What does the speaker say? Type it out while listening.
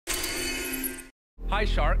Hi,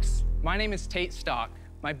 Sharks. My name is Tate Stock.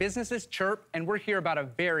 My business is Chirp, and we're here about a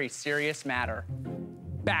very serious matter.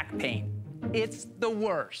 Back pain. It's the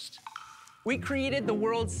worst. We created the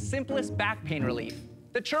world's simplest back pain relief,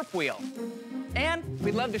 the Chirp Wheel. And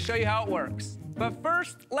we'd love to show you how it works. But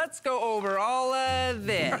first, let's go over all of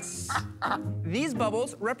this. These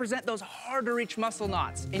bubbles represent those hard-to-reach muscle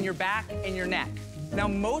knots in your back and your neck. Now,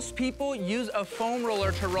 most people use a foam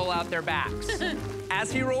roller to roll out their backs.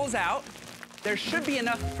 As he rolls out, there should be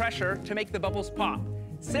enough pressure to make the bubbles pop,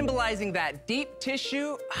 symbolizing that deep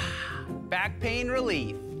tissue back pain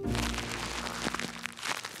relief.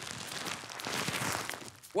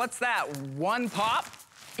 What's that, one pop?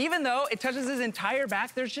 Even though it touches his entire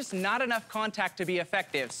back, there's just not enough contact to be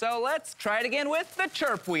effective. So let's try it again with the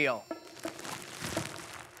Chirp Wheel.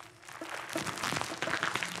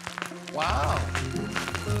 Wow.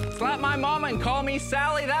 Slap my mama and call me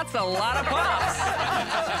Sally, that's a lot of pops.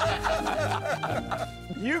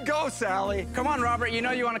 You go, Sally. Come on, Robert, you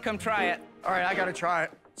know you want to come try it. All right, I gotta try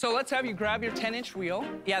it. So let's have you grab your 10-inch wheel.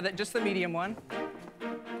 Yeah, just the medium one.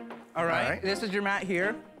 All right, this is your mat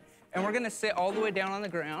here. And we're gonna sit all the way down on the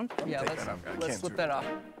ground. Yeah, let's slip that off.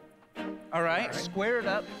 All right, square it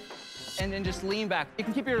up, and then just lean back. You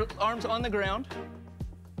can keep your arms on the ground.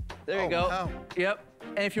 There you go. Wow. Yep.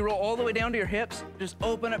 And if you roll all the way down to your hips, just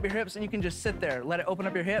open up your hips, and you can just sit there. Let it open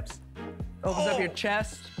up your hips. Opens up your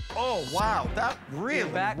chest. Oh, wow, that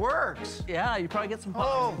really works. Yeah, you probably get some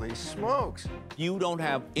pops. Holy smokes. You don't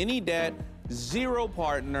have any debt, 0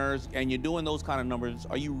 partners, and you're doing those kind of numbers.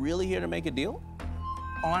 Are you really here to make a deal?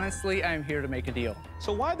 Honestly, I'm here to make a deal.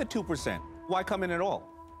 So why the 2%? Why come in at all?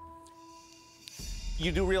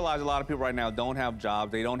 You do realize a lot of people right now don't have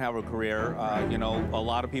jobs, they don't have a career. You know, a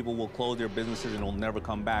lot of people will close their businesses and will never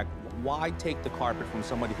come back. Why take the carpet from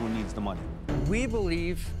somebody who needs the money? We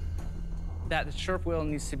believe that the Chirp Wheel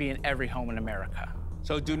needs to be in every home in America.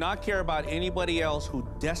 So do not care about anybody else who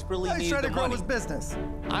desperately needs the money. He's trying to grow his business.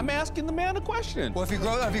 I'm asking the man a question. Well, if he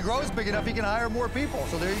grows big enough, he can hire more people.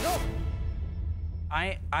 So there you go.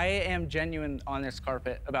 I am genuine on this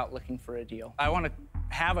carpet about looking for a deal. I want to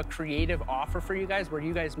have a creative offer for you guys where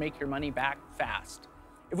you guys make your money back fast.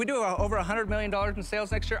 If we do over $100 million in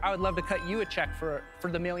sales next year, I would love to cut you a check for the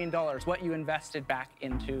 $1 million, what you invested back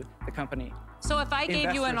into the company. So if I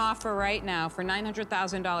gave you an offer right now for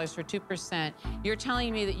 $900,000 for 2%, you're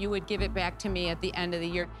telling me that you would give it back to me at the end of the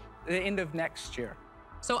year? The end of next year.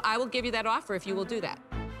 So I will give you that offer if you will do that.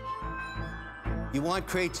 You want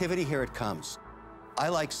creativity? Here it comes. I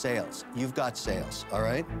like sales. You've got sales, all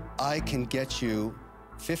right? I can get you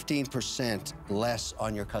 15% less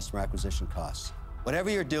on your customer acquisition costs.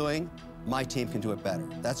 Whatever you're doing, my team can do it better.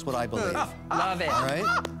 That's what I believe. Love it. All right?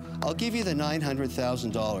 I'll give you the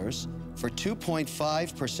 $900,000 for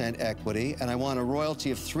 2.5% equity, and I want a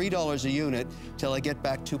royalty of $3 a unit till I get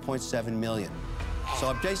back $2.7 million. So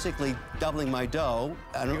I'm basically doubling my dough.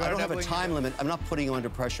 I don't have a time limit. I'm not putting you under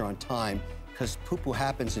pressure on time, because poo-poo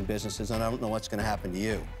happens in businesses, and I don't know what's going to happen to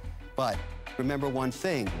you. But remember one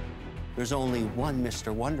thing, there's only one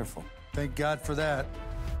Mr. Wonderful. Thank God for that.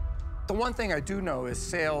 The one thing I do know is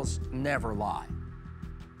sales never lie,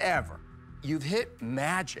 ever. You've hit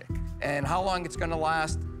magic, and how long it's gonna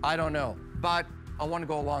last, I don't know. But I wanna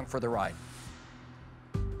go along for the ride.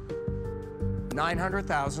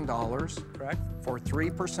 $900,000. Correct. For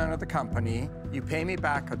 3% of the company. You pay me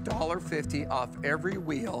back $1.50 off every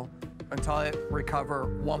wheel until I recover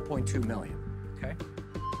 $1.2 million. Okay.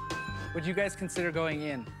 Would you guys consider going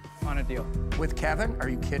in on a deal? With Kevin? Are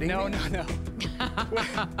you kidding me? No.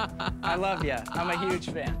 I love you. I'm a huge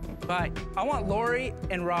fan. But I want Lori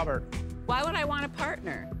and Robert. Why would I want a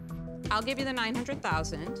partner? I'll give you the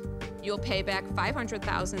 $900,000. You'll pay back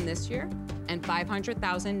 $500,000 this year and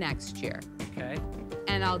 $500,000 next year. Okay.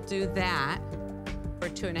 And I'll do that for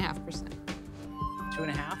 2.5%.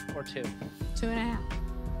 2.5 or 2? 2.5.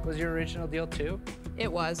 Was your original deal 2?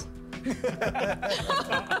 It was.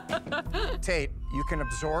 Tate, you can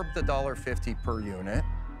absorb the $1.50 per unit.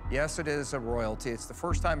 Yes, it is a royalty. It's the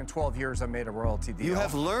first time in 12 years I made a royalty deal. You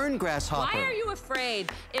have learned, Grasshopper. Why are you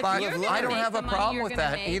afraid? If But you're I don't have a problem with with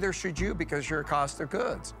that. Either should you, because you're a cost of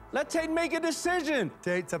goods. Let Tate make a decision.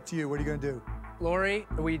 Tate, it's up to you. What are you going to do? Lori,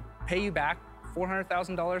 we pay you back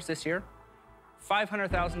 $400,000 this year,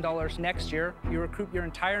 $500,000 next year. You recoup your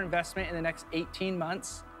entire investment in the next 18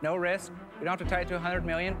 months. No risk. We don't have to tie it to $100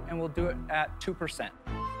 million, and we'll do it at 2%.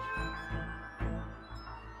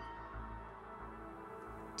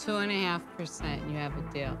 2.5%, you have a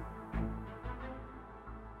deal.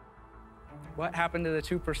 What happened to the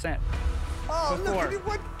 2%? Oh, before?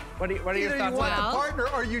 look, What are your either thoughts you want on the partner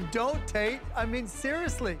or you don't, Tate. I mean,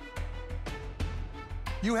 seriously.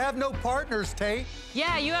 You have no partners, Tate.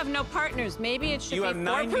 Yeah, you have no partners. Maybe it should You be have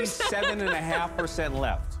 4%. 97.5%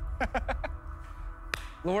 left.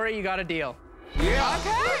 Lori, you got a deal. Yeah.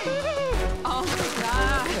 Oh my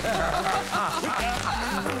God.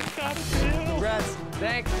 Congrats.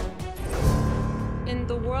 Thanks. In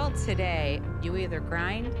the world today, you either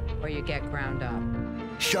grind or you get ground up.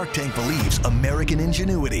 Shark Tank believes American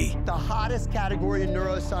ingenuity, The hottest category in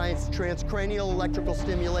neuroscience, transcranial electrical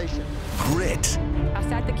stimulation. grit, I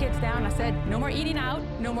sat the kids down. I said, no more eating out,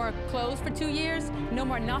 no more clothes for 2 years, no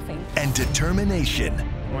more nothing. and determination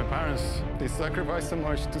My parents, they sacrificed so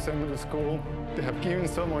much to send me to school. They have given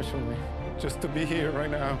so much for me just to be here right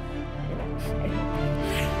now.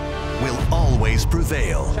 will always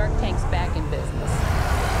prevail. Shark Tank's back in business.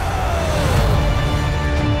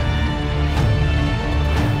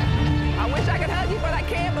 I wish I could hug you, but I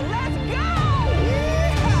can't, but let's go!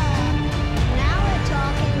 Now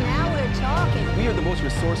we're talking. We are the most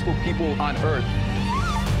resourceful people on Earth.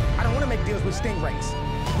 I don't want to make deals with stingrays.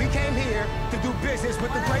 We came here to do business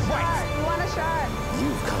with the great whites. You want a shark?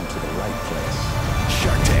 You've come to the right place.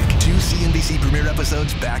 Shark Tank, 2 CNBC premiere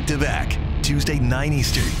episodes back to back. Tuesday, 9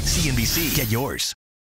 Eastern. CNBC. Get yours.